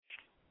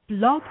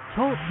Blog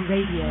Talk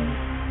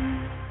Radio.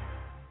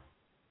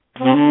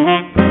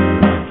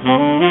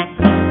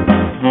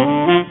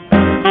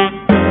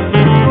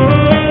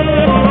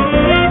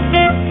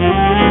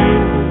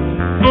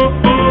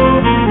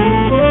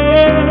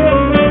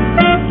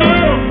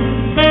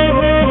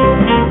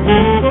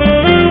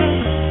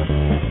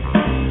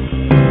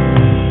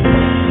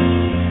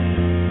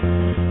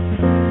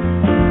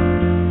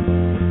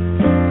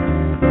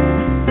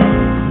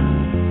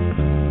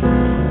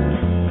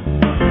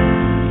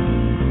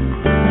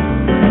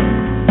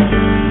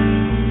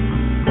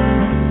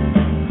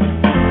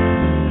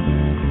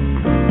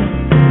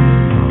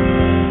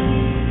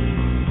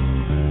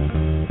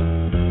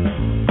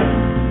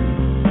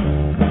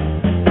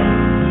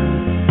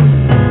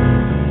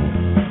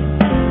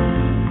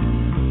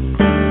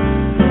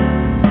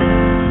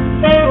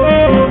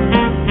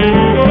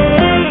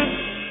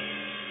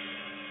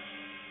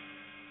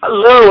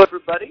 Hello,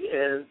 everybody,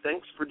 and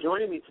thanks for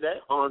joining me today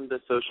on the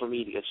Social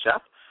Media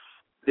Chef.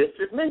 This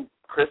is me,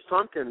 Chris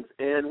Tompkins,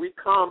 and we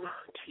come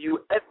to you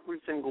every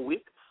single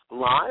week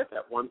live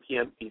at 1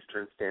 p.m.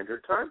 Eastern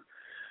Standard Time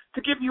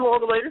to give you all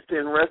the latest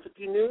in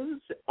recipe news,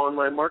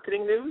 online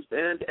marketing news,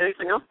 and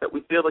anything else that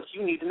we feel like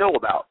you need to know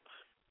about.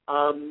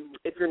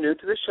 If you're new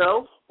to the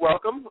show,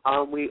 welcome.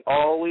 We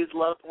always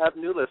love to have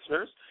new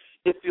listeners.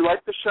 If you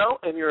like the show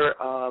and you're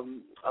a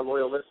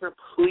loyal listener,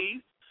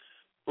 please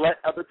let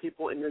other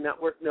people in your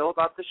network know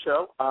about the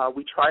show.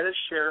 We try to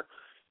share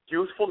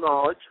useful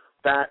knowledge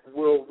that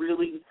will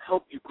really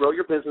help you grow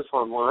your business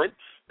online,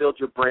 build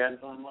your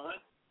brand online,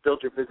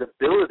 build your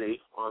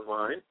visibility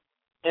online,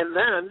 and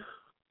then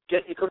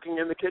get you cooking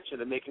in the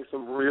kitchen and making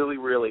some really,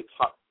 really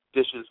top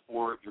dishes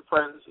for your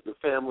friends, your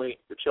family,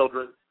 your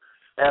children,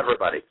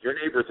 everybody, your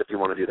neighbors if you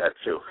want to do that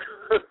too.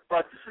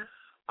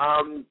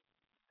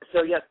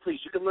 So yes, please,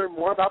 you can learn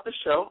more about the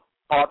show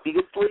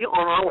obviously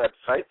on our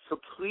website, so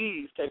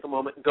please take a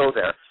moment and go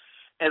there.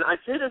 And I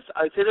say this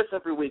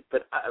every week,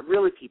 but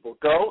really, people,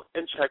 go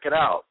and check it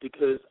out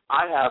because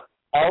I have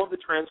all of the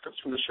transcripts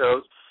from the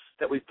shows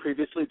that we've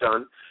previously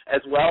done,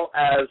 as well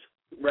as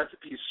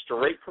recipes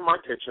straight from our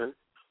kitchen,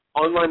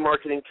 online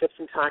marketing tips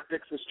and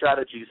tactics and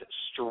strategies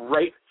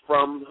straight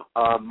from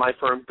my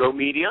firm, Go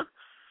Media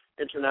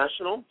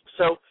International.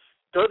 So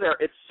go there.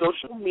 It's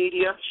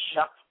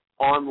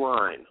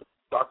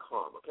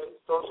socialmediachefonline.com. Okay,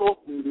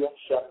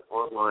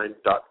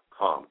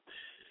 socialmediachefonline.com.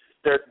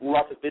 There's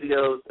lots of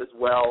videos as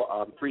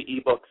well, free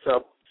ebooks.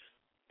 So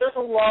there's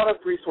a lot of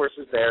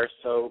resources there.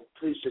 So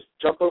please just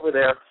jump over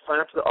there,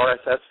 sign up to the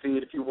RSS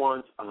feed if you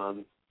want.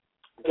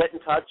 Get in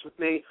touch with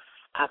me,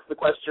 ask the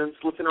questions,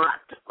 let's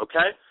interact.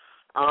 Okay.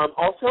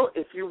 Also,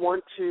 if you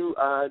want to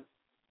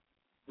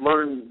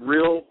learn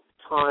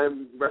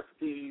real-time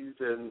recipes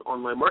and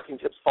online marketing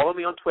tips, follow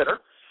me on Twitter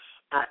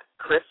at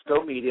Chris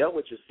Go Media,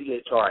 which is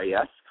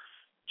ChrisGomedia.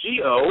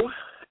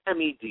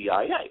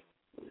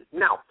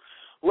 Now,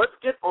 let's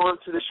get on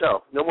to the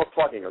show. No more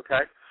plugging,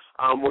 okay?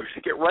 We're going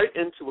to get right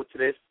into what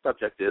today's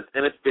subject is,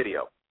 and it's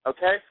video,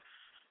 okay?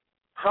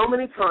 How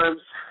many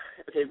times,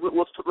 okay,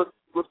 let's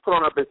put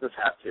on our business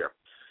hats here,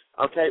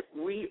 okay?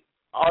 We,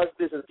 as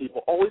business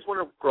people, always want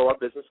to grow our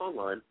business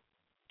online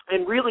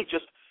and really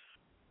just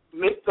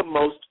make the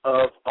most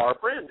of our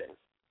branding.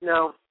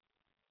 Now,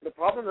 the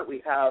problem that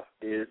we have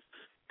is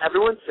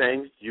everyone's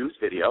saying use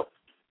video,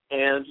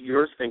 and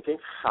you're thinking,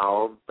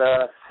 how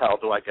the hell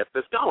do I get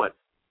this going?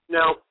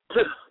 Now,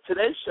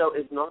 today's show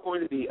is not going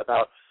to be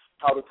about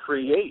how to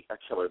create a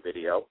killer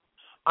video.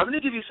 I'm going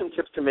to give you some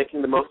tips to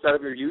making the most out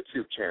of your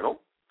YouTube channel,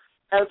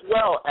 as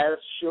well as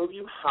show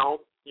you how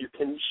you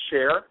can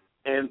share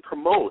and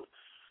promote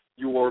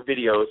your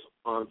videos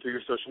through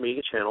your social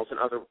media channels and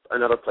other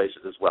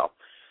places as well.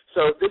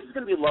 So this is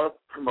going to be a lot of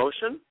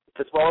promotion,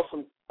 as well as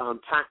some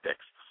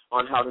tactics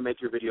on how to make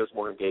your videos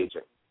more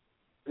engaging.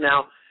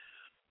 Now,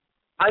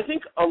 I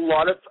think a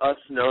lot of us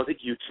know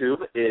that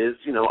YouTube is,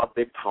 a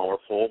big,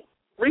 powerful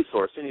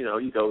resource. And,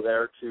 you go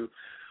there to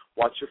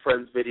watch your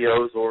friends'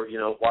 videos or,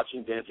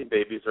 watching dancing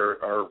babies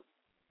or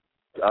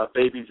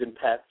babies and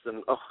pets.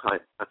 And, I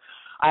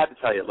have to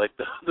tell you, like,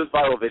 those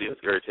viral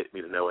videos irritate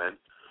me to no end.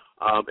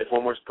 If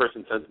one more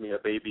person sends me a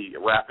baby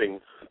rapping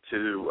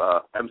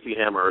to MC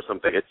Hammer or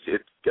something,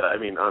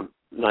 I'm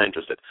not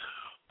interested.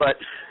 But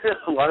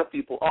a lot of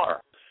people are,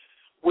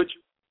 which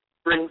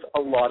brings a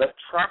lot of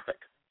traffic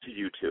to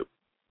YouTube.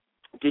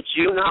 Did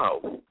you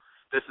know,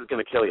 this is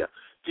going to kill you,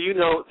 do you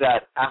know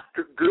that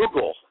after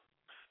Google,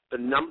 the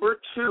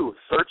number 2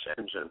 search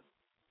engine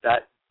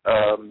that's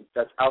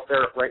out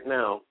there right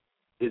now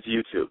is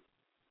YouTube?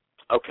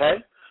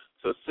 Okay?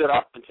 So sit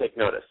up and take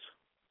notice.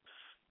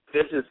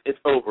 It's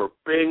over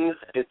Bing,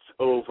 it's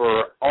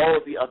over all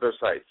of the other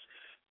sites.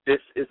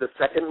 This is the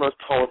second most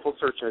powerful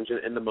search engine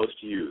and the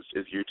most used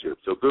is YouTube.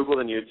 So Google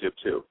and YouTube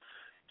too.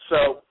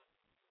 So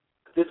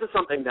this is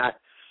something that,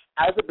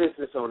 as a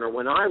business owner,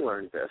 when I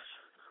learned this,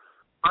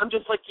 I'm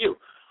just like you.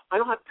 I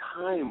don't have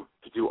time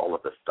to do all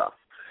of this stuff.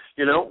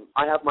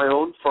 I have my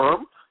own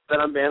firm that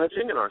I'm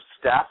managing and our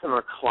staff and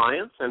our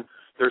clients, and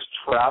there's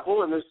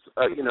travel and there's,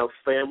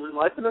 family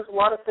life, and there's a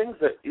lot of things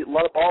a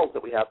lot of balls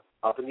that we have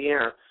up in the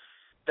air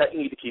that you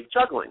need to keep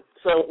juggling.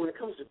 So when it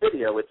comes to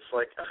video, it's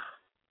like,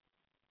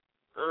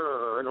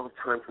 I don't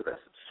have time for this.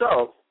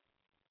 So,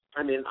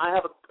 I mean, I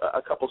have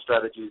a couple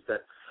strategies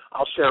that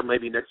I'll share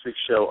maybe next week's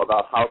show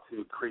about how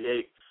to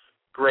create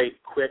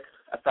great, quick,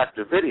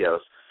 effective videos.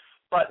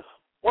 But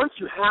once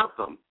you have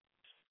them,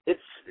 it's,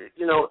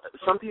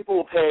 some people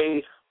will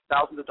pay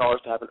thousands of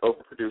dollars to have an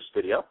overproduced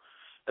video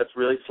that's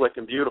really slick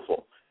and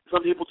beautiful.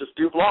 Some people just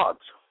do vlogs.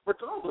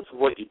 Regardless of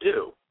what you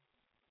do,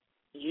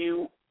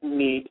 you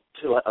need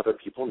to let other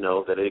people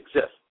know that it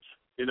exists.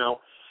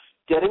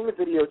 Getting the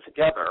video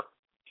together,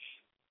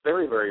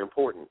 very, very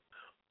important,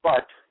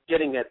 but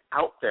getting it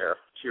out there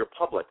to your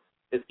public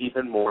is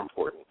even more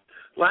important.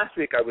 Last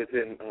week I was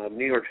in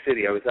New York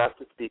City. I was asked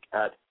to speak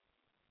at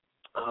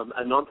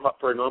a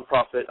nonprofit,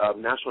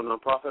 national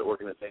nonprofit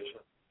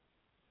organization.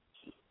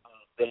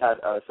 They had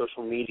a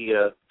social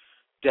media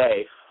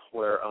day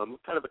where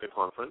kind of like a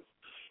conference,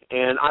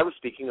 and I was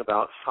speaking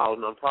about how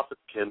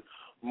nonprofits can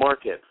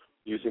market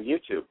using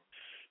YouTube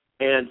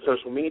and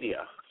social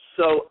media.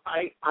 So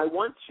I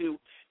want to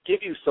give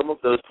you some of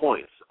those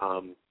points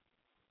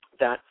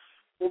that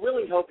will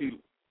really help you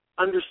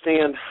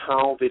understand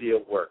how video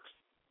works.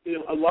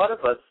 A lot of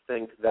us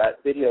think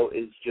that video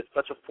is just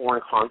such a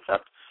foreign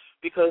concept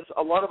because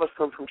a lot of us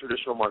come from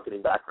traditional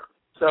marketing backgrounds.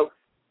 So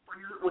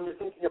when you're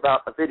thinking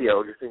about a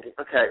video, you're thinking,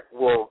 okay,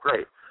 well,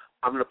 great.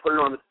 I'm going to put it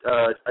on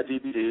a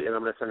DVD and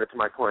I'm going to send it to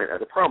my client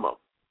as a promo.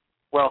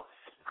 Well,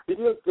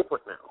 video is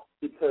different now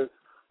because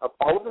of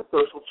all of the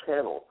social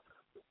channels.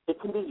 It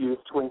can be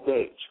used to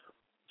engage.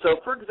 So,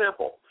 for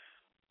example,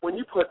 when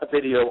you put a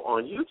video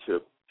on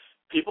YouTube,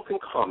 people can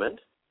comment,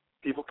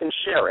 people can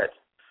share it,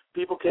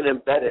 people can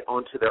embed it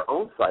onto their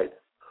own site,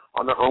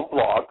 on their own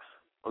blogs,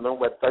 on their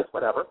websites,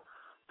 whatever.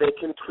 They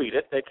can tweet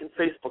it, they can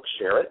Facebook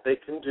share it, they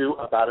can do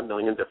about 1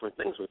 million different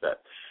things with it.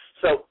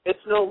 So it's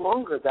no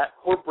longer that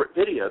corporate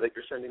video that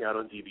you're sending out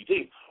on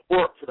DVD,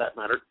 or for that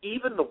matter,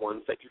 even the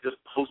ones that you're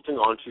just posting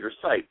onto your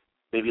site,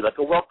 maybe like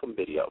a welcome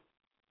video.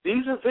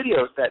 These are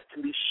videos that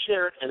can be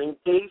shared and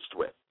engaged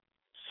with.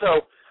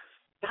 So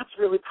that's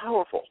really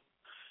powerful.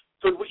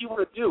 So what you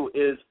want to do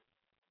is,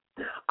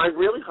 I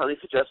really highly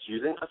suggest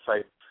using a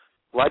site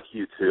like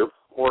YouTube,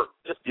 or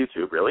just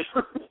YouTube really,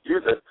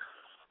 use it,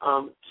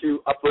 to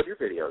upload your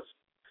videos.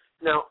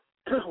 Now,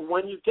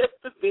 when you get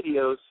the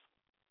videos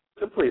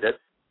completed,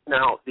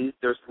 now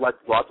there's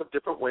lots of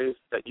different ways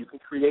that you can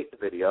create the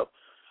video.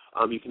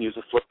 You can use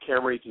a flip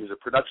camera, you can use a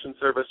production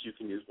service, you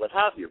can use what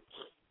have you.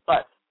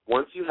 But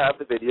once you have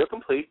the video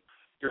complete,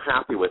 you're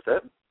happy with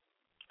it,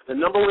 the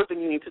number one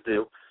thing you need to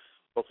do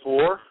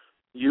before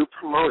you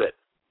promote it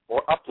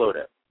or upload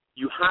it,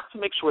 you have to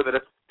make sure that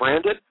it's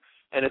branded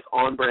and it's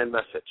on-brand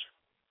message,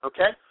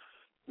 okay?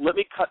 Let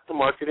me cut the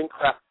marketing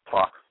crap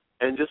talk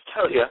and just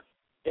tell you,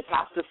 it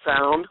has to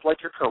sound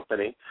like your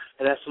company,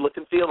 it has to look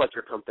and feel like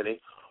your company,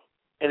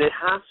 and it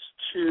has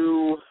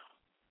to,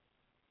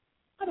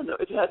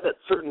 it has that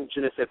certain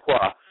je ne sais quoi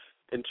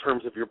in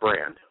terms of your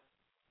brand.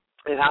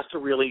 It has to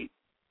really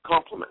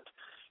complement.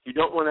 You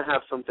don't want to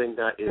have something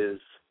that is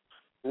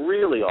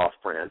really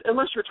off-brand,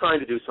 unless you're trying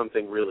to do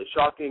something really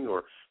shocking,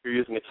 or you're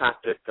using a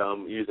tactic,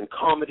 you're using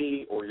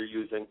comedy, or you're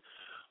using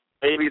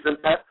babies and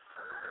pets.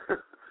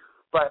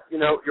 But,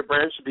 your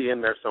brand should be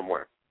in there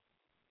somewhere.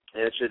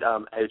 And it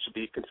should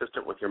be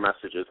consistent with your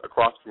messages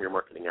across from your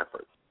marketing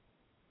efforts.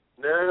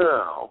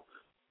 Now,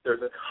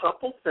 there's a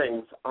couple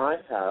things I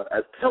have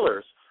as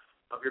pillars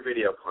of your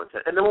video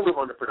content, and then we'll move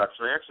on to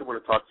production. I actually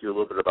want to talk to you a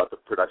little bit about the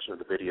production of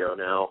the video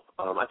now.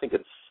 I think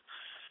it's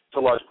a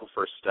logical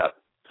first step.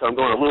 So I'm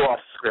going a little off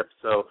script,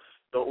 so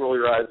don't roll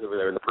your eyes over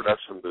there in the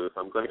production booth.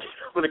 I'm going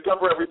to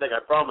cover everything I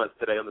promised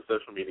today on the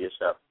social media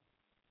show.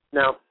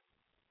 Now,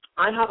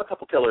 I have a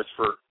couple pillars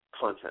for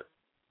content.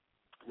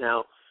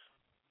 Now,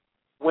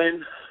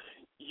 when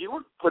you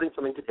are putting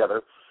something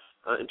together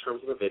in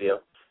terms of a video,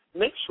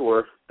 make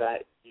sure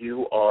that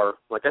you are,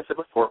 like I said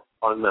before,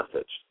 on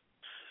message.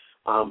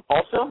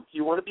 Also,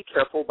 you want to be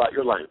careful about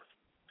your length.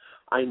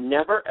 I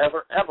never,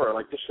 ever, ever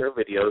like to share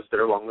videos that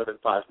are longer than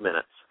 5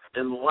 minutes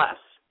unless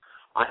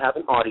I have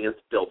an audience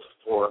built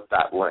for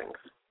that length,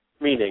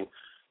 meaning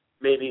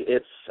maybe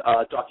it's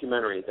a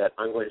documentary that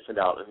I'm going to send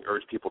out and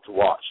urge people to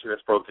watch, and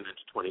it's broken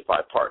into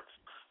 25 parts.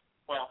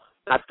 Well,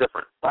 that's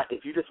different. But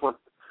if you just want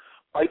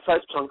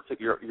bite-sized chunks that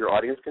your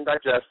audience can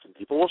digest and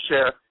people will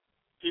share,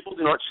 people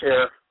do not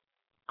share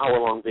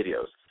hour-long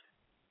videos.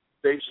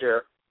 They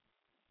share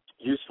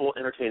useful,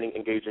 entertaining,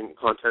 engaging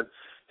content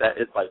that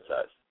is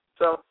bite-sized.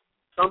 So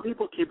some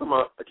people keep them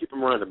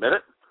around a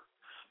minute.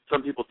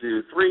 Some people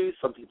do 3.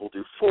 Some people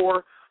do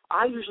 4.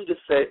 I usually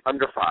just say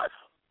under 5.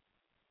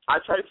 I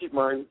try to keep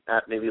mine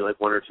at maybe like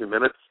 1 or 2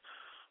 minutes.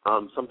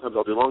 Sometimes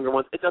I'll do longer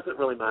ones. It doesn't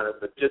really matter,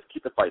 but just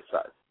keep it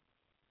bite-sized.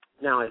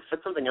 Now, I said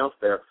something else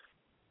there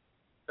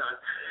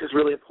that is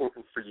really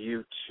important for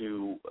you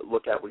to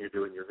look at when you're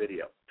doing your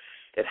video.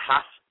 It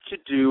has to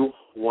do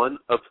one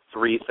of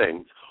 3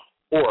 things,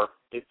 or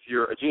if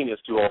you're a genius,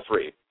 do all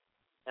 3. It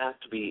has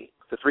to be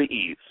the 3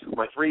 E's.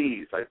 My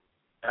 3 E's.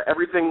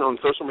 Everything on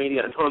social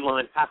media and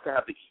online has to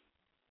have the E.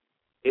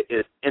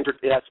 it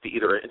has to be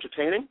either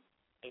entertaining,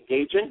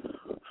 engaging,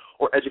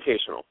 or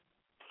educational.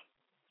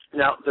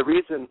 Now, the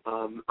reason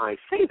I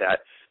say that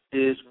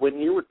is when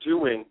you were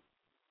doing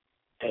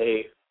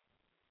a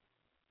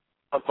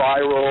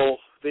viral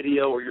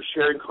video, or you're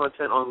sharing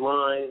content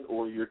online,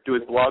 or you're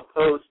doing blog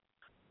posts,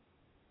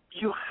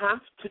 you have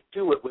to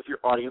do it with your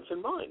audience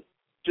in mind.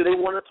 Do they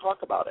want to talk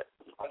about it?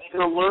 Are they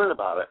going to learn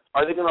about it?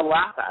 Are they going to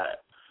laugh at it?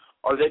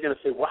 Are they going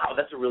to say, wow,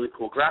 that's a really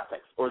cool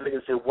graphics? Or are they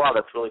going to say, wow,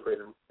 that's really great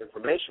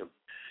information?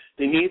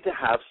 They need to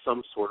have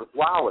some sort of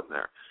wow in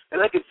there.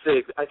 And I could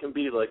say, I can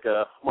be like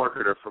a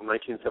marketer from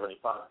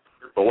 1975,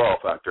 the wow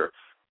factor,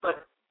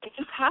 but it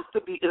just has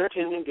to be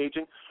entertaining,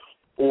 engaging,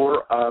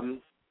 or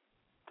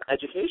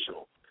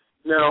educational.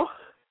 Now,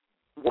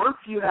 once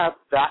you have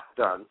that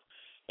done,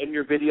 and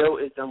your video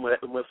is done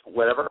with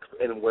whatever,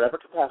 in whatever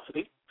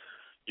capacity,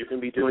 you can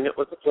be doing it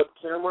with a flip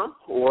camera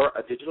or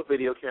a digital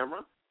video camera.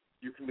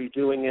 You can be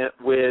doing it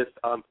with,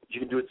 you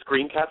can do it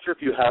screen capture if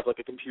you have like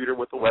a computer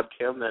with a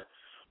webcam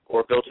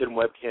or built-in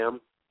webcam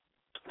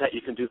that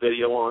you can do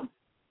video on.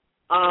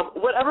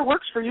 Whatever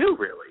works for you,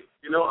 really.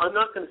 You know, I'm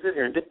not going to sit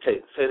here and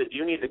dictate and say that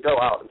you need to go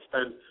out and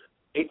spend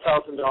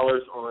 $8,000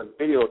 on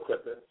video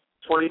equipment,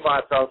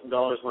 $25,000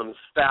 on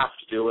staff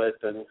to do it,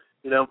 and,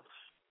 you know,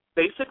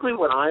 basically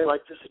what I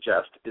like to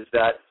suggest is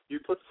that you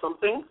put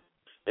something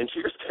into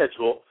your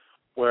schedule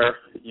where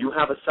you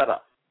have a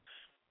setup.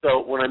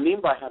 So what I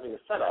mean by having a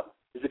setup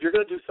is if you're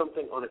going to do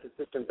something on a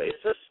consistent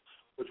basis,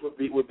 which would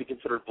be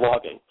considered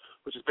blogging,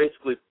 which is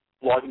basically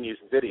blogging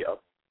using video,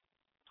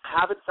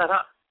 have it set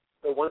up.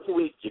 So once a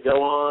week you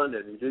go on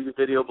and you do your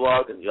video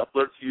blog and you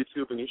upload it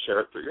to YouTube and you share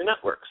it through your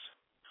networks.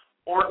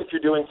 Or if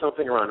you're doing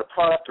something around a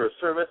product or a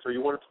service or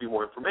you want it to be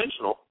more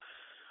informational,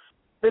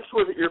 make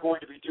sure that you're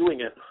going to be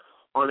doing it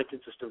on a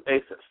consistent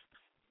basis.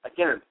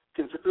 Again,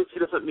 consistency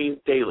doesn't mean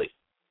daily.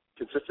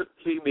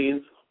 Consistency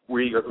means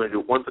we are going to do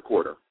it once a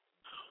quarter,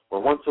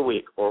 or once a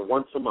week, or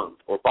once a month,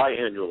 or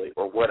biannually,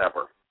 or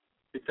whatever.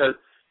 Because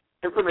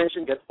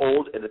information gets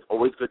old, and it's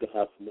always good to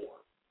have more.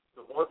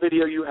 The more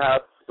video you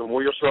have, the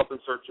more you'll show up in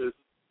searches,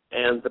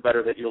 and the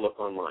better that you'll look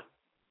online.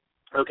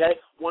 Okay?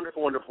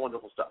 Wonderful, wonderful,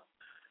 wonderful stuff.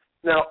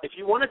 Now, if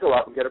you want to go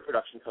out and get a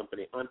production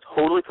company, I'm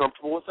totally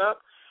comfortable with that,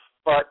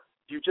 but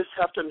you just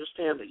have to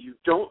understand that you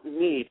don't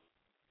need,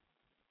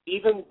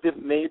 even the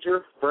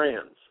major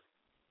brands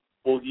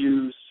will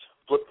use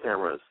flip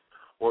cameras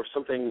or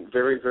something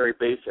very, very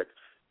basic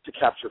to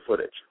capture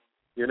footage,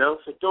 you know?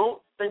 So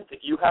don't think that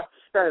you have to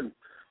spend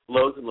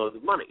loads and loads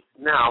of money.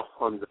 Now,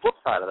 on the flip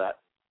side of that,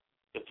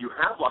 if you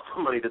have lots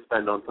of money to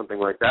spend on something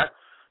like that,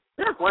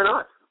 yeah, why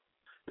not?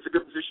 It's a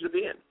good position to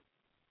be in.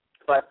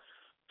 But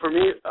for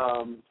me,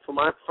 for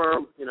my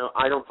firm, you know,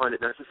 I don't find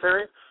it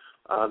necessary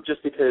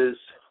just because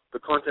the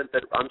content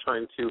that I'm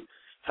trying to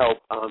help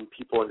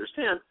people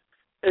understand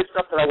is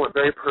stuff that I want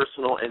very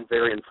personal and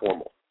very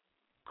informal.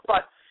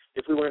 But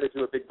if we wanted to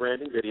do a big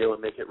branding video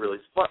and make it really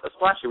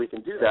splashy, we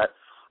can do that.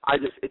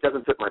 It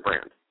doesn't fit my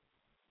brand.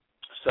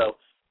 So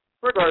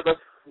regardless,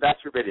 that's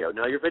your video.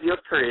 Now your video is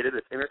created.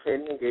 It's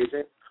entertaining,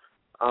 engaging,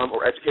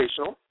 or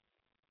educational,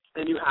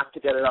 and you have to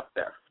get it up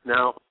there.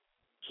 Now,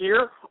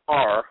 here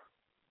are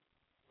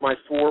my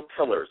 4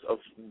 pillars of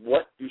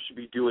what you should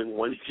be doing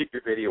when you get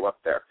your video up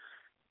there.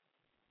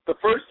 The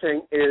first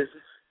thing is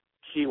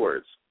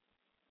keywords.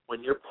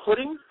 When you're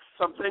putting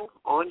something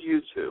on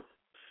YouTube,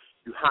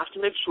 you have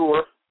to make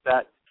sure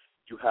that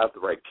you have the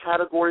right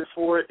category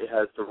for it, it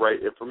has the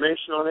right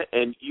information on it,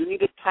 and you need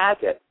to tag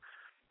it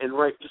and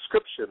write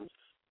descriptions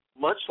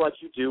much like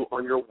you do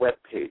on your web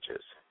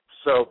pages.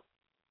 So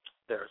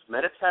there's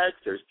meta tags,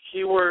 there's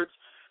keywords,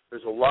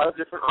 there's a lot of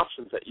different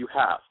options that you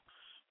have.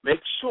 Make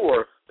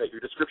sure that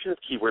your description is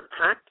keyword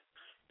packed,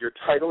 your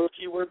title is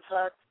keyword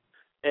packed,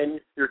 and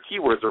your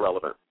keywords are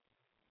relevant.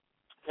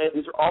 Okay,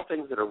 these are all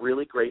things that are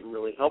really great and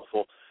really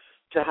helpful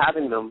to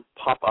having them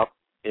pop up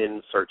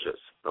in searches,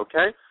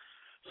 okay?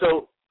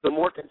 So the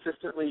more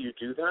consistently you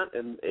do that,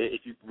 and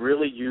if you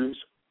really use,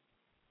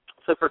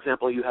 so for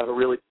example, you have a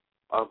really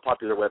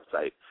popular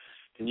website,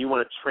 and you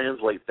want to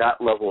translate that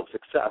level of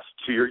success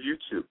to your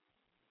YouTube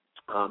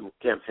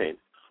campaign,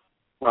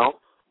 well,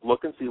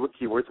 look and see what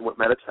keywords and what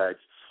meta tags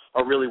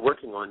are really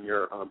working on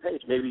your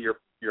page. Maybe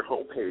your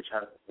home page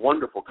has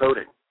wonderful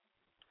coding.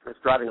 It's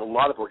driving a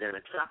lot of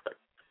organic traffic.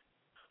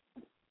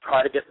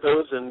 Try to get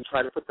those and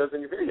try to put those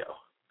in your video.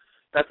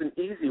 That's an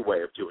easy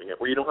way of doing it,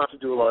 where you don't have to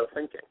do a lot of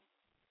thinking.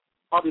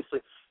 Obviously,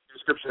 your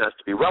description has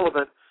to be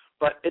relevant,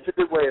 but it's a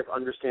good way of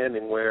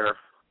understanding where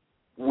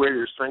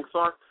your strengths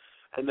are,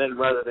 and then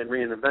rather than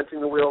reinventing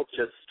the wheel,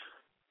 just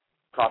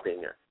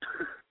copying it,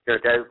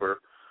 okay,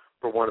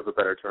 for want of a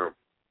better term.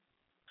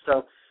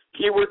 So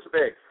keywords are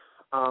big.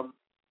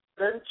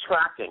 Then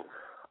tracking.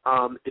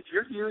 If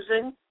you're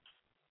using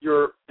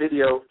your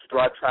video to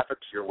drive traffic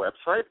to your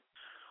website,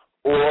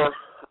 or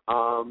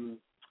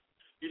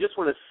you just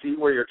want to see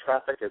where your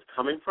traffic is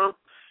coming from.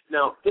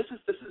 Now, this is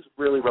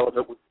really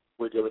relevant with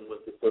we're dealing with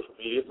the social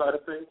media side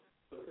of things.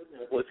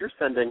 Well,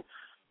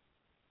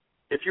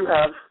 if you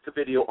have the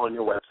video on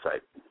your website,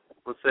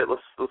 let's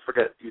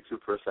forget YouTube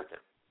for a second.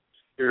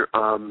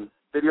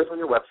 videos on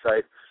your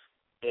website,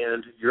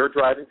 and you're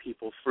driving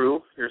people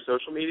through your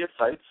social media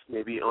sites.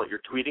 Maybe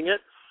you're tweeting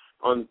it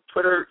on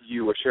Twitter,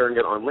 you are sharing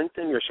it on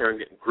LinkedIn, you're sharing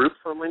it in groups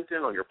on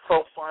LinkedIn, on your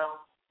profile,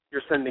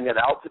 you're sending it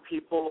out to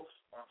people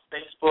on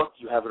Facebook,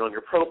 you have it on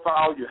your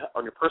profile,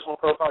 on your personal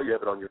profile, you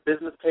have it on your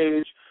business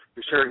page,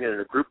 you're sharing it in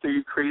a group that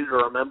you created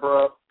or a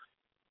member of.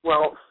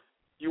 Well,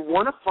 you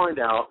want to find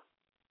out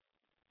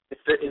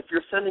if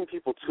you're sending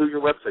people to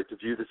your website to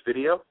view this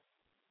video,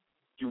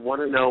 you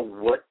want to know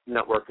what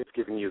network is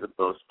giving you the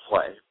most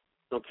play,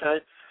 okay?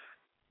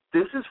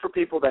 This is for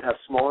people that have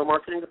smaller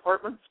marketing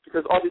departments,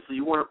 because obviously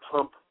you want to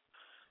pump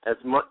as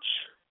much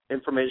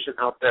information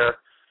out there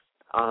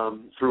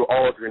through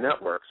all of your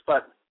networks.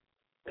 But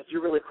if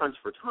you really crunch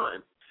for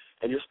time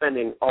and you're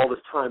spending all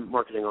this time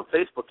marketing on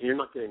Facebook and you're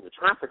not getting the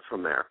traffic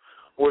from there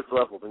or the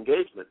level of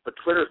engagement, but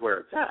Twitter's where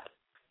it's at,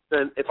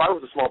 then if I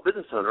was a small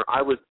business owner,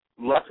 I would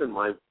lessen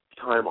my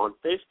time on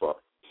Facebook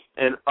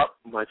and up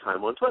my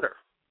time on Twitter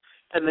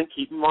and then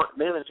keep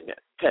managing it.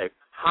 Okay,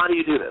 how do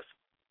you do this?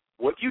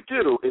 What you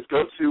do is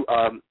go to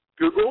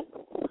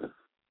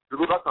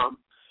Google.com,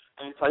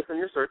 and type in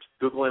your search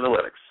Google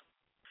Analytics.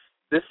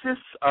 This is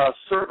a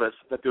service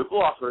that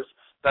Google offers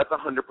that's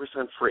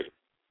 100% free.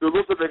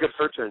 Google's the biggest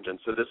search engine,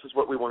 so this is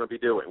what we want to be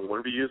doing. We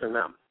want to be using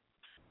them.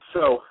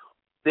 So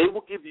they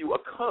will give you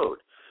a code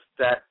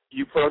that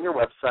you put on your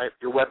website.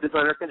 Your web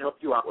designer can help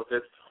you out with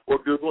it, or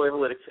Google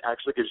Analytics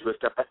actually gives you a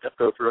step-by-step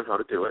go-through on how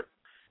to do it.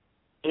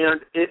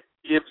 And it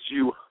gives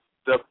you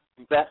the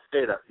best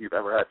data you've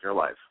ever had in your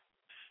life.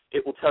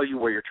 It will tell you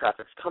where your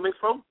traffic's coming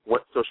from,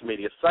 what social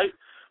media site.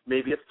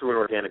 Maybe it's through an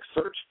organic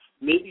search.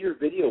 Maybe your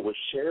video was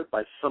shared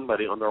by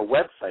somebody on their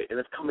website, and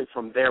it's coming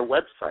from their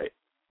website.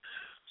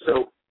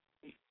 So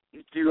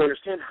do you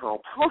understand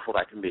how powerful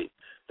that can be?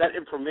 That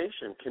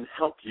information can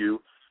help you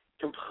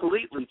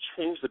completely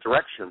change the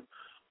direction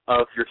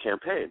of your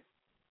campaign.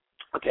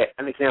 Okay,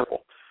 an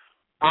example.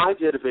 I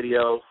did a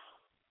video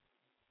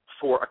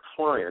for a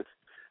client,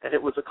 and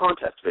it was a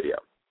contest video.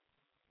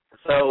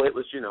 So it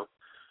was,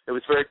 it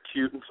was very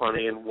cute and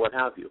funny and what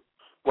have you.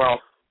 Well,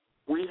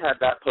 we had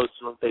that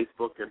posted on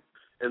Facebook and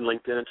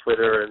LinkedIn and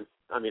Twitter and,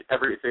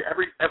 every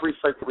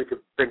site that we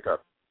could think of.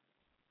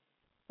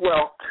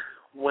 Well,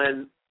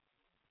 when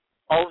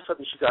all of a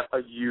sudden she got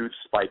a huge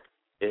spike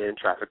in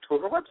traffic to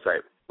her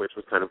website, which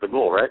was kind of the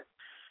goal, right?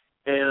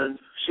 And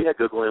she had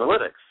Google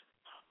Analytics.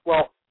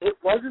 Well, it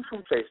wasn't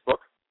from Facebook.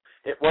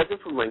 It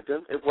wasn't from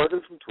LinkedIn. It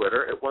wasn't from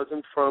Twitter. It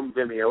wasn't from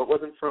Vimeo. It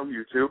wasn't from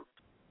YouTube.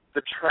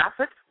 The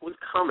traffic was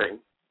coming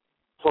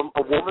from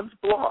a woman's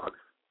blog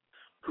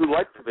who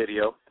liked the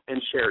video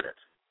and shared it.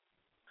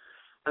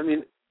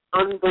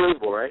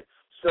 Unbelievable, right?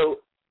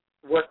 So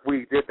what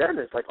we did then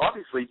is,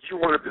 obviously you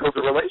want to build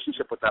a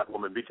relationship with that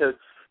woman, because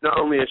not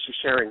only is she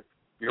sharing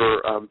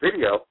your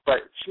video,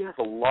 but she's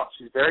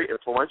very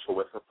influential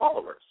with her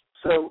followers.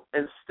 So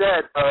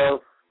instead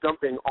of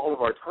dumping all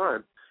of our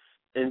time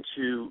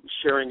into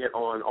sharing it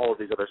on all of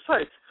these other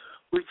sites,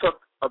 we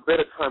took a bit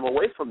of time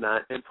away from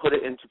that and put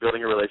it into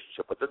building a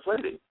relationship with this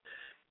lady.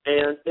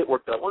 And it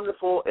worked out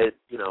wonderful.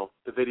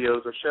 The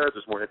videos are shared.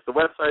 There's more hits to the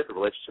website. The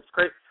relationship's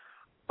great.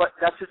 But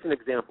that's just an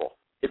example.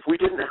 If we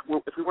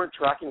weren't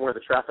tracking where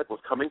the traffic was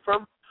coming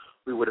from,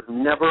 we would have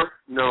never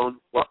known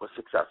what was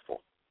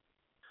successful.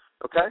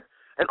 Okay?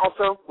 And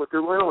also, with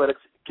Google Analytics,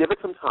 give it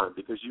some time,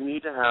 because you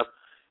need to have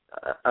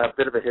a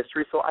bit of a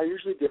history. So I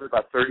usually give it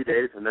about 30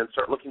 days and then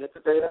start looking at the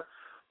data,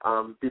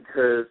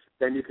 because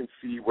then you can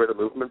see where the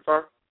movements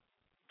are.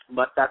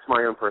 But that's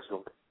my own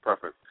personal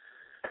preference.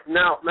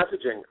 Now,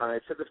 messaging. I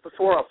said this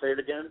before. I'll say it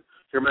again.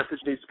 Your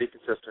message needs to be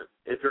consistent.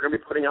 If you're going to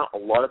be putting out a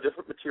lot of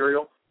different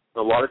material,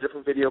 a lot of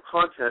different video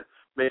content,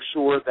 make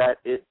sure that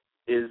it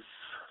is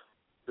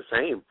the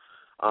same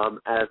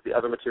as the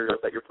other materials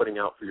that you're putting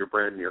out for your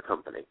brand and your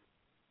company.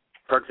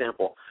 For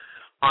example,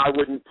 I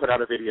wouldn't put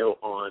out a video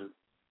on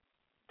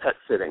pet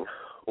sitting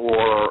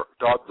or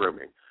dog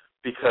grooming,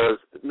 because,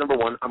 number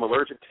one, I'm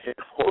allergic to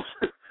animals,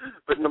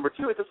 but number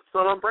two, it's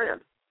not on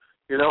brand.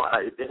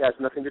 It has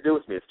nothing to do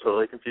with me. It's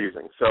totally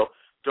confusing. So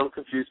don't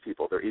confuse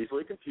people. They're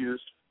easily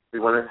confused. We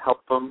want to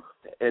help them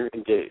and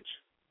engage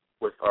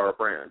with our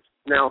brand.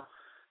 Now,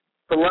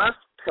 the last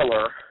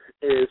pillar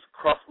is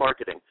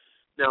cross-marketing.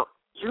 Now,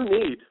 you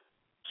need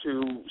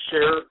to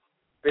share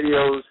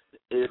videos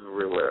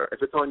everywhere.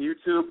 If it's on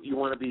YouTube, you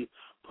want to be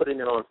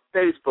putting it on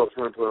Facebook.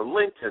 You want to put it on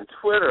LinkedIn,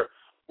 Twitter,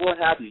 what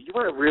have you. You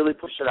want to really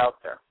push it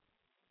out there.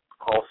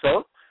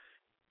 Also,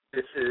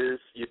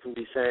 you can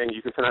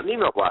send out an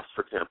email blast,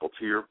 for example,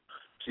 to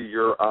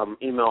your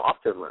email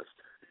opt-in list,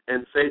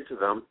 and say to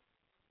them,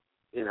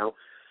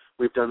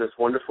 we've done this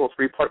wonderful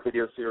 3-part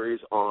video series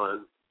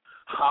on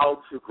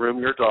how to groom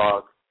your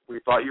dog. We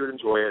thought you would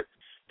enjoy it.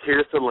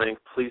 Here's the link.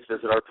 Please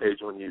visit our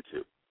page on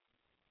YouTube.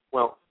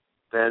 Well,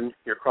 then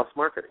you're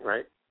cross-marketing,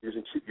 right? You're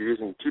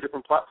using 2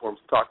 different platforms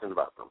talking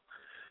about them.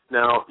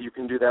 Now, you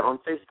can do that on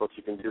Facebook.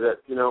 You can do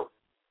that.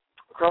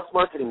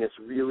 Cross-marketing is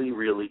really,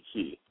 really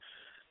key.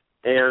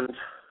 And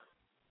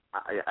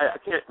I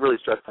can't really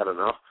stress that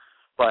enough,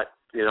 but,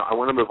 I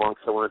want to move on,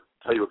 because I want to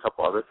tell you a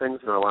couple other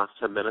things in our last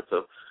 10 minutes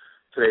of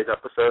today's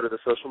episode of the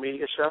Social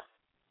Media Show.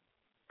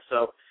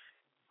 So,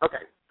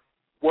 okay,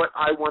 what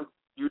I want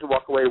you to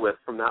walk away with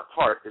from that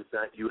part is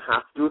that you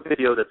have to do a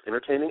video that's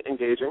entertaining,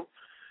 engaging,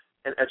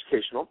 and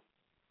educational.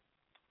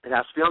 It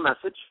has to be on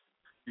message.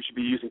 You should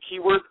be using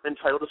keywords and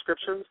title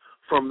descriptions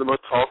from the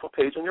most powerful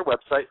page on your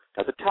website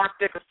as a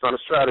tactic. It's not a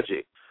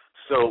strategy.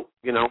 So,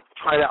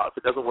 try it out. If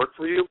it doesn't work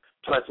for you,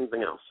 try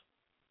something else.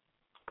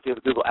 If you have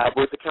a Google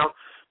AdWords account,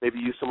 maybe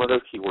use some of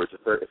those keywords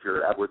if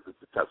your AdWords is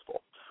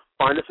successful.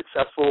 Find a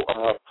successful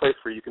place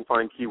where you can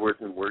find keywords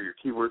and where your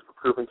keywords are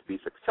proven to be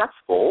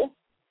successful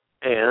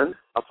and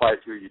apply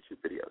it to your YouTube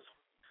videos.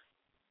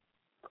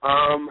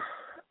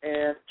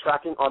 And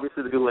tracking,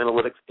 obviously, the Google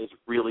Analytics is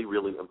really,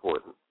 really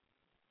important.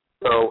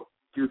 So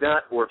do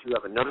that, or if you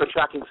have another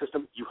tracking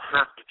system, you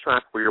have to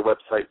track where your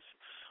websites,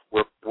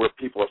 where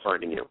people are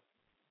finding you.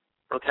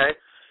 Okay?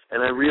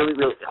 And I really,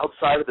 really,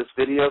 outside of this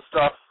video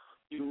stuff,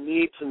 you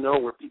need to know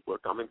where people are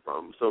coming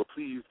from. So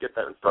please get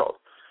that installed.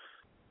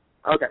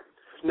 Okay.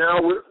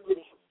 Now we're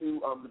getting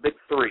to the big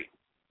three.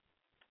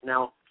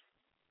 Now,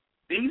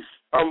 these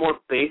are more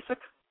basic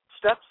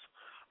steps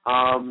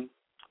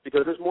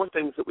because there's more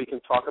things that we can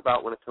talk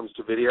about when it comes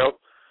to video.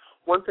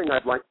 One thing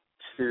I'd like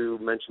to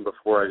mention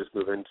before I just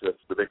move into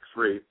the big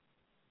three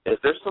is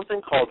there's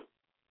something called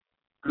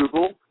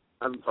YouTube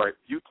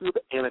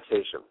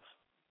annotations.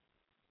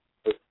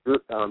 It's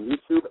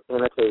YouTube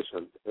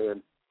annotations,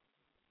 and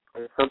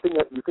it's something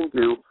that you can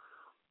do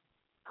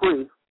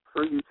free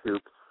for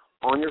YouTube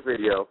on your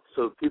video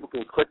so people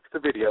can click the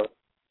video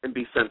and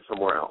be sent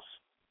somewhere else,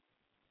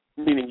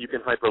 meaning you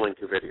can hyperlink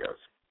your videos.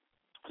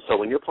 So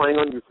when you're playing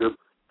on YouTube,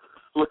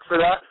 look for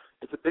that.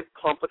 It's a bit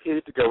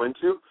complicated to go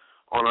into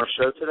on our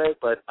show today,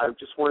 but I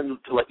just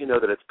wanted to let you know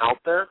that it's out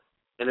there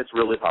and it's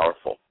really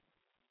powerful.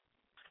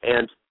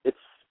 And it's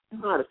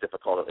not as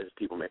difficult as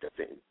people make it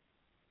seem.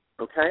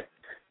 Okay?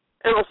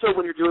 And also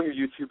when you're doing your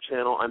YouTube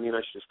channel, I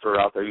should just throw it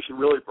out there, you should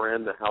really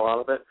brand the hell out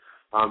of it.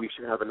 You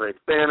should have a nice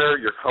banner.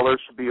 Your colors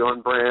should be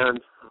on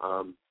brand.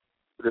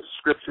 The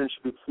description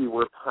should be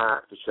keyword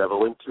packed. You should have a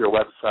link to your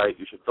website.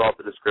 You should fill out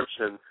the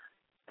description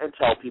and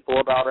tell people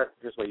about it.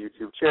 Here's my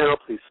YouTube channel.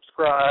 Please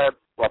subscribe,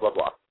 blah, blah,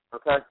 blah.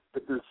 Okay?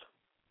 This is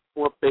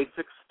more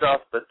basic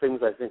stuff, but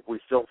things I think we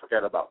still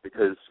forget about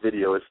because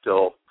video is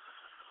still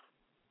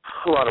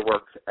a lot of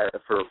work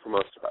for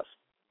most of us.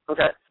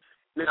 Okay?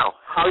 Now,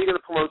 how are you going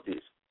to promote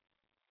these?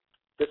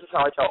 This is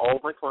how I tell all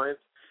of my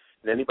clients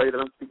and anybody that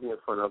I'm speaking in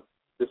front of,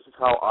 this is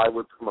how I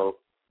would promote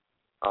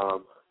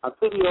a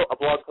video, a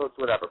blog post,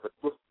 whatever, but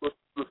let's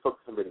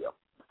focus on video.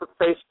 For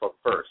Facebook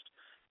first,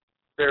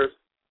 there's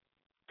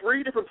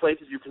 3 different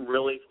places you can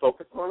really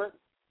focus on it.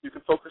 You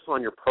can focus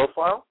on your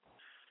profile,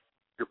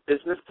 your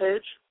business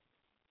page,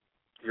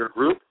 your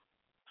group,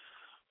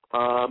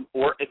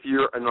 or if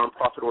you're a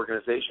nonprofit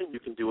organization, you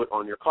can do it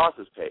on your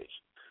causes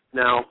page.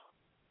 Now,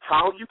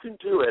 how you can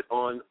do it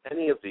on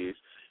any of these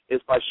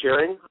is by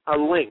sharing a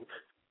link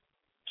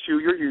to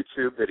your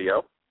YouTube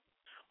video,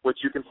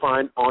 which you can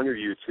find on your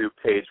YouTube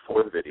page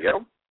for the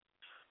video,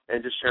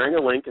 and just sharing a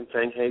link and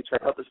saying, hey,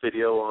 check out this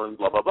video on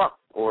blah, blah, blah,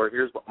 or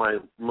here's my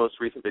most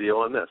recent video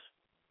on this.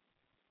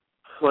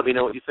 Let me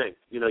know what you think.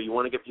 You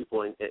want to get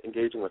people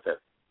engaging with it.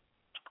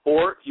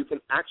 Or you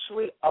can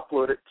actually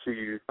upload it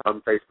to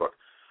Facebook.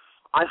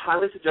 I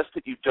highly suggest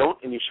that you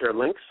don't and you share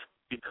links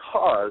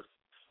because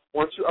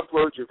once you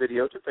upload your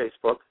video to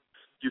Facebook,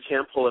 you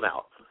can't pull it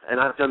out. And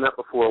I've done that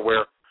before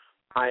where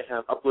I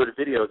have uploaded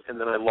videos and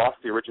then I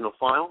lost the original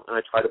file and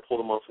I tried to pull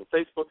them off from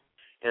Facebook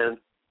and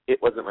it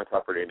wasn't my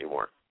property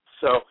anymore.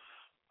 So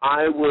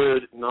I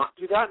would not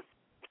do that.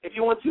 If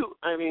you want to,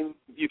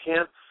 you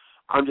can.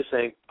 I'm just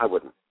saying I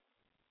wouldn't.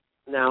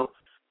 Now,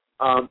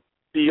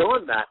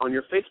 beyond that, on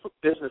your Facebook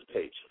business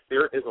page,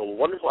 there is a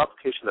wonderful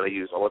application that I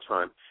use all the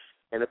time,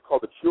 and it's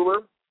called the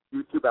Kuler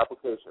YouTube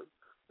application.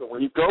 So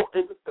when you go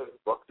into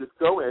Facebook, just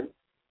go in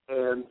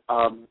and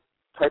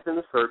type in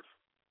the search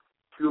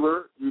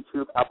Kuler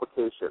YouTube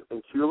application.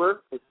 And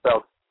Kuler is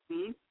spelled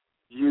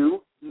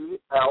C-U-E-L-E-R.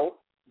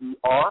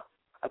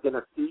 Again,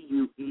 that's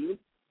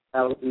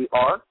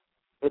C-U-E-L-E-R.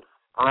 It's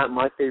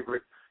my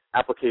favorite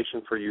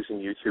application for using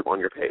YouTube on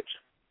your page.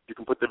 You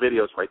can put the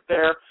videos right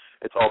there.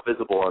 It's all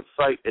visible on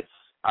site.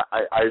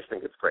 I just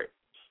think it's great.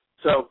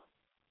 So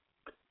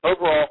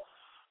overall,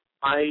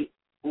 I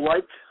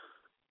like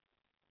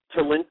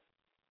to link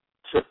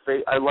to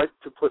I like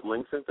to put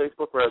links in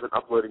Facebook rather than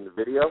uploading the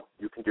video.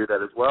 You can do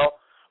that as well,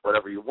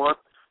 whatever you want.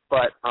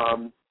 But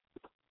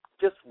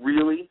just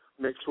really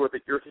make sure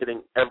that you're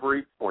hitting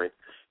every point.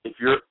 If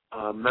you're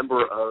a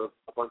member of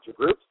a bunch of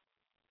groups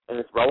and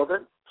it's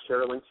relevant,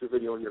 share a link to your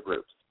video in your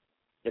groups.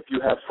 If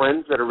you have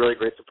friends that are really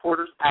great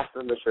supporters, ask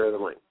them to share the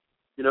link.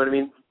 You know what I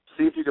mean?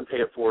 See if you can pay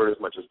it forward as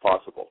much as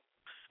possible.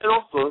 And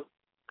also,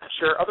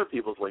 share other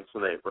people's links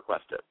when they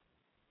request it.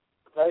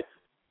 Okay?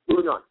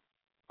 Moving on.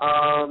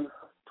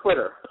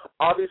 Twitter.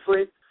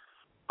 Obviously,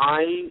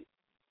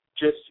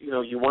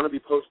 you want to be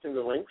posting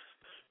the links,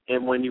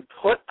 and when you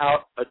put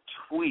out a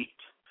tweet,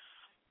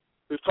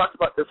 we've talked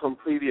about this on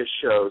previous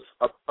shows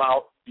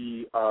about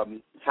the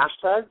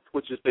hashtag,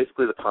 which is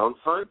basically the pound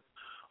sign.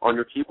 on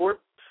your keyboard.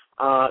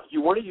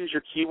 You want to use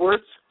your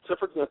keywords. So,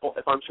 for example,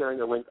 if I'm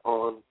sharing a link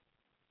on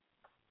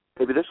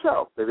maybe this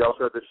show, maybe I'll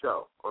share this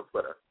show on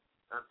Twitter,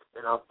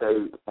 and I'll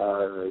say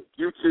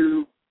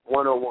YouTube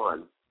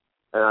 101,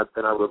 and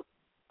then I would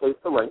paste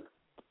the link,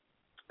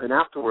 and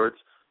afterwards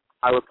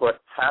I would put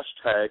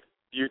hashtag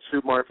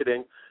YouTube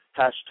marketing,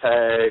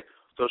 hashtag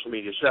social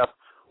media chef,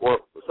 or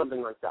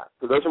something like that.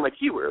 So those are my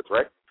keywords,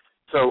 right?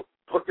 So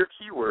put your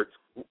keywords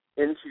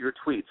into your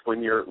tweets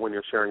when you're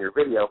sharing your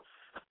video,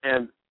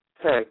 and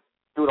hey,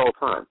 do it all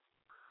the time.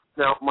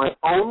 Now, my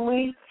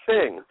only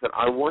thing that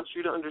I want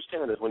you to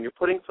understand is when you're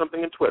putting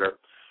something in Twitter,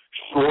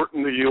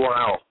 shorten the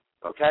URL,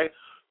 okay?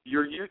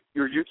 Your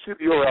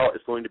YouTube URL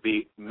is going to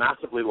be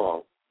massively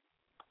long.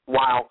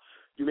 While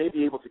you may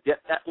be able to get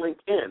that link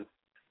in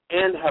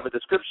and have a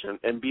description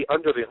and be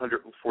under the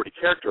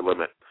 140-character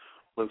limit,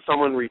 when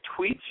someone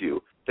retweets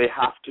you, they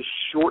have to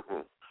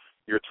shorten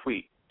your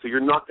tweet. So you're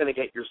not going to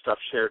get your stuff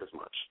shared as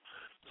much.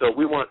 So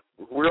we want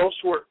real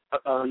short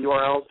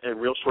URLs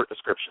and real short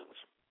descriptions.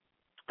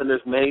 And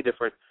there's many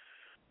different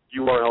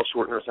URL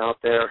shorteners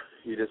out there.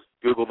 You just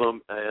Google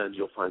them, and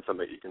you'll find some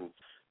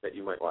that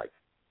you might like.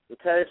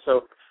 Okay,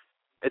 so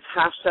it's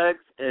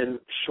hashtags and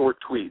short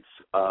tweets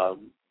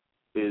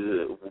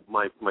is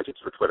my tips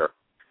for Twitter.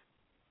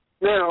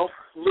 Now,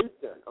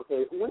 LinkedIn.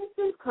 Okay,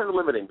 LinkedIn's kind of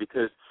limiting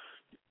because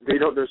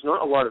there's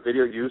not a lot of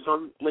video used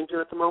on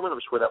LinkedIn at the moment. I'm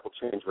sure that will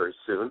change very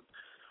soon.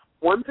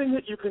 One thing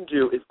that you can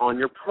do is on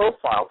your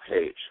profile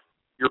page,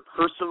 your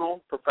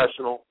personal,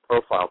 professional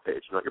profile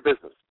page, not your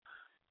business,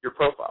 your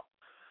profile.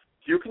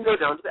 You can go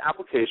down to the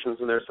applications,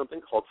 and there's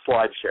something called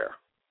SlideShare.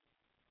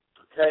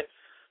 Okay?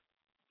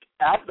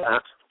 Add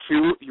that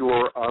to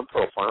your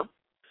profile,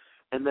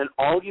 and then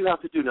all you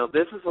have to do, now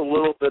this is a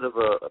little bit of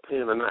a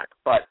pain in the neck,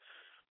 but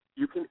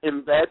you can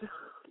embed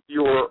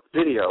your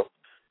video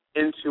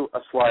into a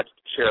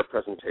SlideShare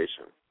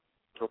presentation.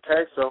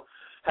 Okay? So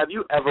have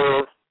you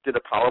ever did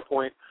a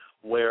PowerPoint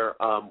where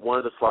one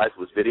of the slides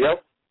was video?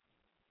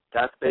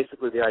 That's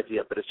basically the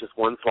idea, but it's just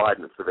one slide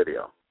and it's the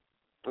video.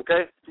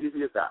 Okay? It's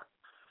easy as that.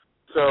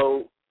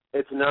 So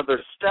it's another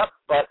step,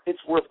 but it's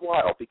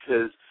worthwhile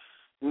because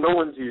no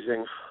one's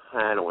using,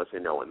 I don't want to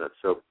say no one, that's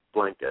so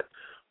blanket,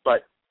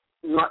 but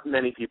not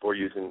many people are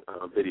using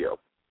video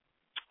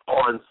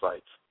on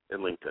sites in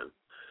LinkedIn.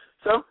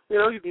 So,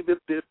 you'd be a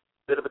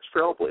bit of a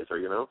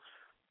trailblazer,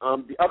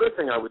 The other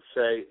thing I would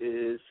say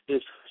is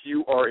if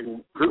you are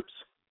in groups,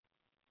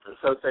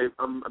 so say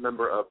I'm a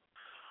member of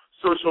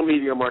Social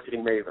Media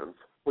Marketing Mavens,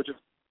 which is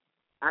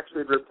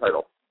actually a group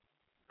title,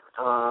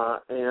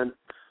 and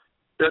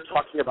they're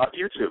talking about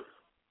YouTube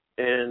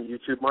and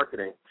YouTube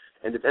marketing,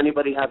 and does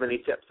anybody have any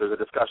tips? There's a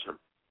discussion.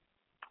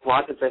 Well,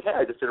 I can say, hey,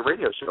 I just did a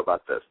radio show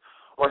about this,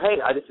 or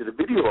hey, I just did a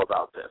video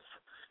about this.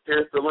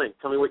 Here's the link.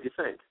 Tell me what you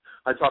think.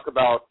 I talk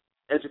about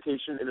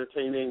education,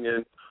 entertaining,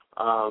 and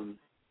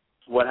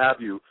what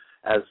have you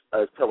as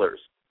pillars.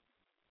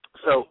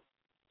 So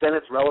then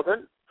it's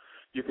relevant.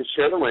 You can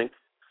share the link,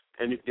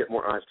 and you can get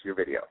more eyes to your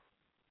video.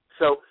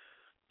 So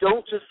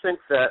don't just think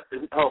that,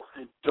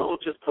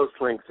 don't just post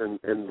links in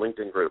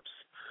LinkedIn groups.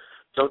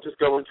 Don't just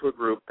go into a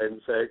group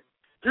and say,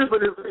 here's my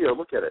new video,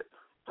 look at it.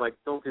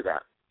 Don't do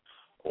that.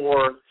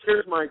 Or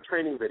here's my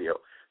training video.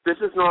 This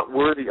is not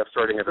worthy of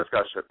starting a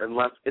discussion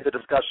unless it's a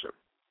discussion.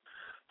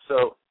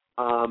 So,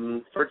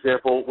 for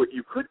example, what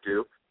you could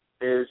do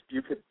is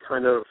you could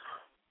kind of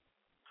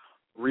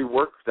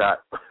rework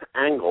that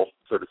angle,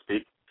 so to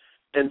speak,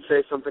 and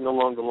say something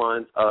along the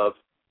lines of,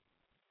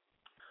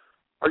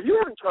 are you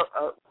having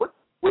trouble,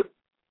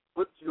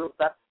 what's your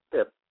best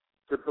tip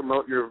to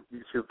promote your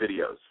YouTube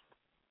videos?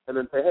 And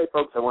then say, hey,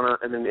 folks,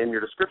 and then in your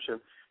description,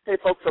 hey,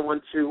 folks, I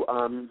want to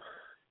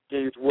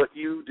gauge what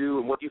you do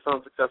and what you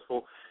found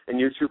successful in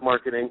YouTube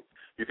marketing.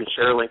 You can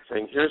share a link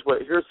saying, here's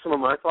some of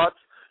my thoughts.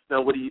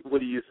 Now, what do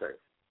you think?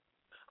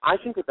 I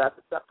think that that's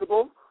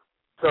acceptable.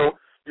 So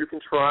you can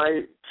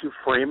try to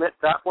frame it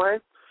that way,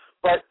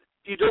 but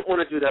you don't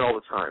want to do that all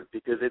the time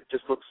because it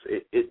just looks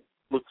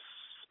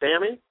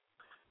spammy.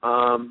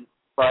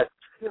 But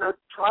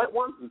try it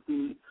once and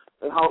see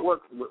how it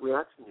works and what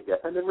reaction you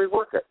get, and then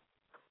rework it.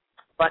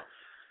 But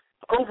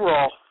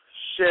overall,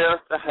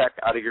 share the heck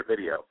out of your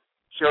video.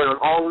 Share it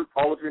on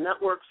all of your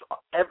networks.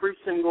 Every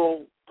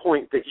single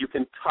point that you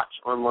can touch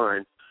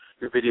online,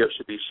 your video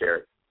should be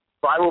shared.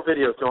 Viral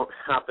videos don't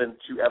happen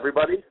to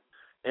everybody,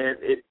 and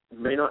it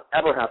may not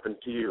ever happen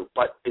to you,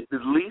 but at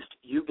least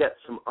you get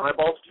some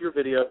eyeballs to your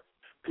video,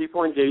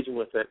 people engaging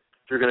with it,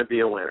 you're going to be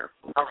a winner.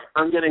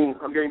 I'm getting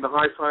the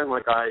high sign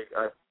like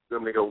I'm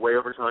going to go way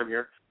over time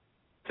here.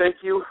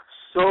 Thank you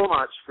so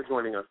much for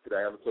joining us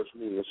today on the Social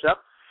Media Chef.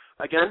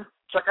 Again,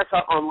 check us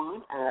out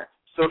online at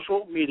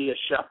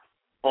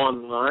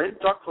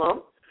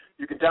socialmediacheffonline.com.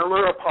 You can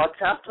download our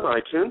podcast on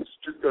iTunes.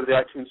 Just go to the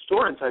iTunes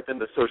store and type in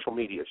the Social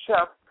Media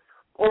Chef,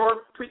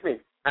 or tweet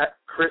me at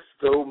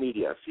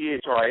ChrisGoMedia,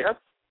 ChrisGoMedia.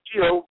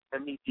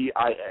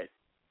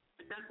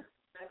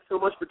 Thanks so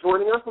much for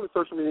joining us on the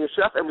Social Media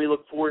Chef, and we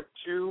look forward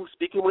to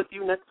speaking with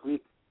you next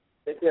week.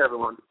 Take care,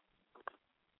 everyone.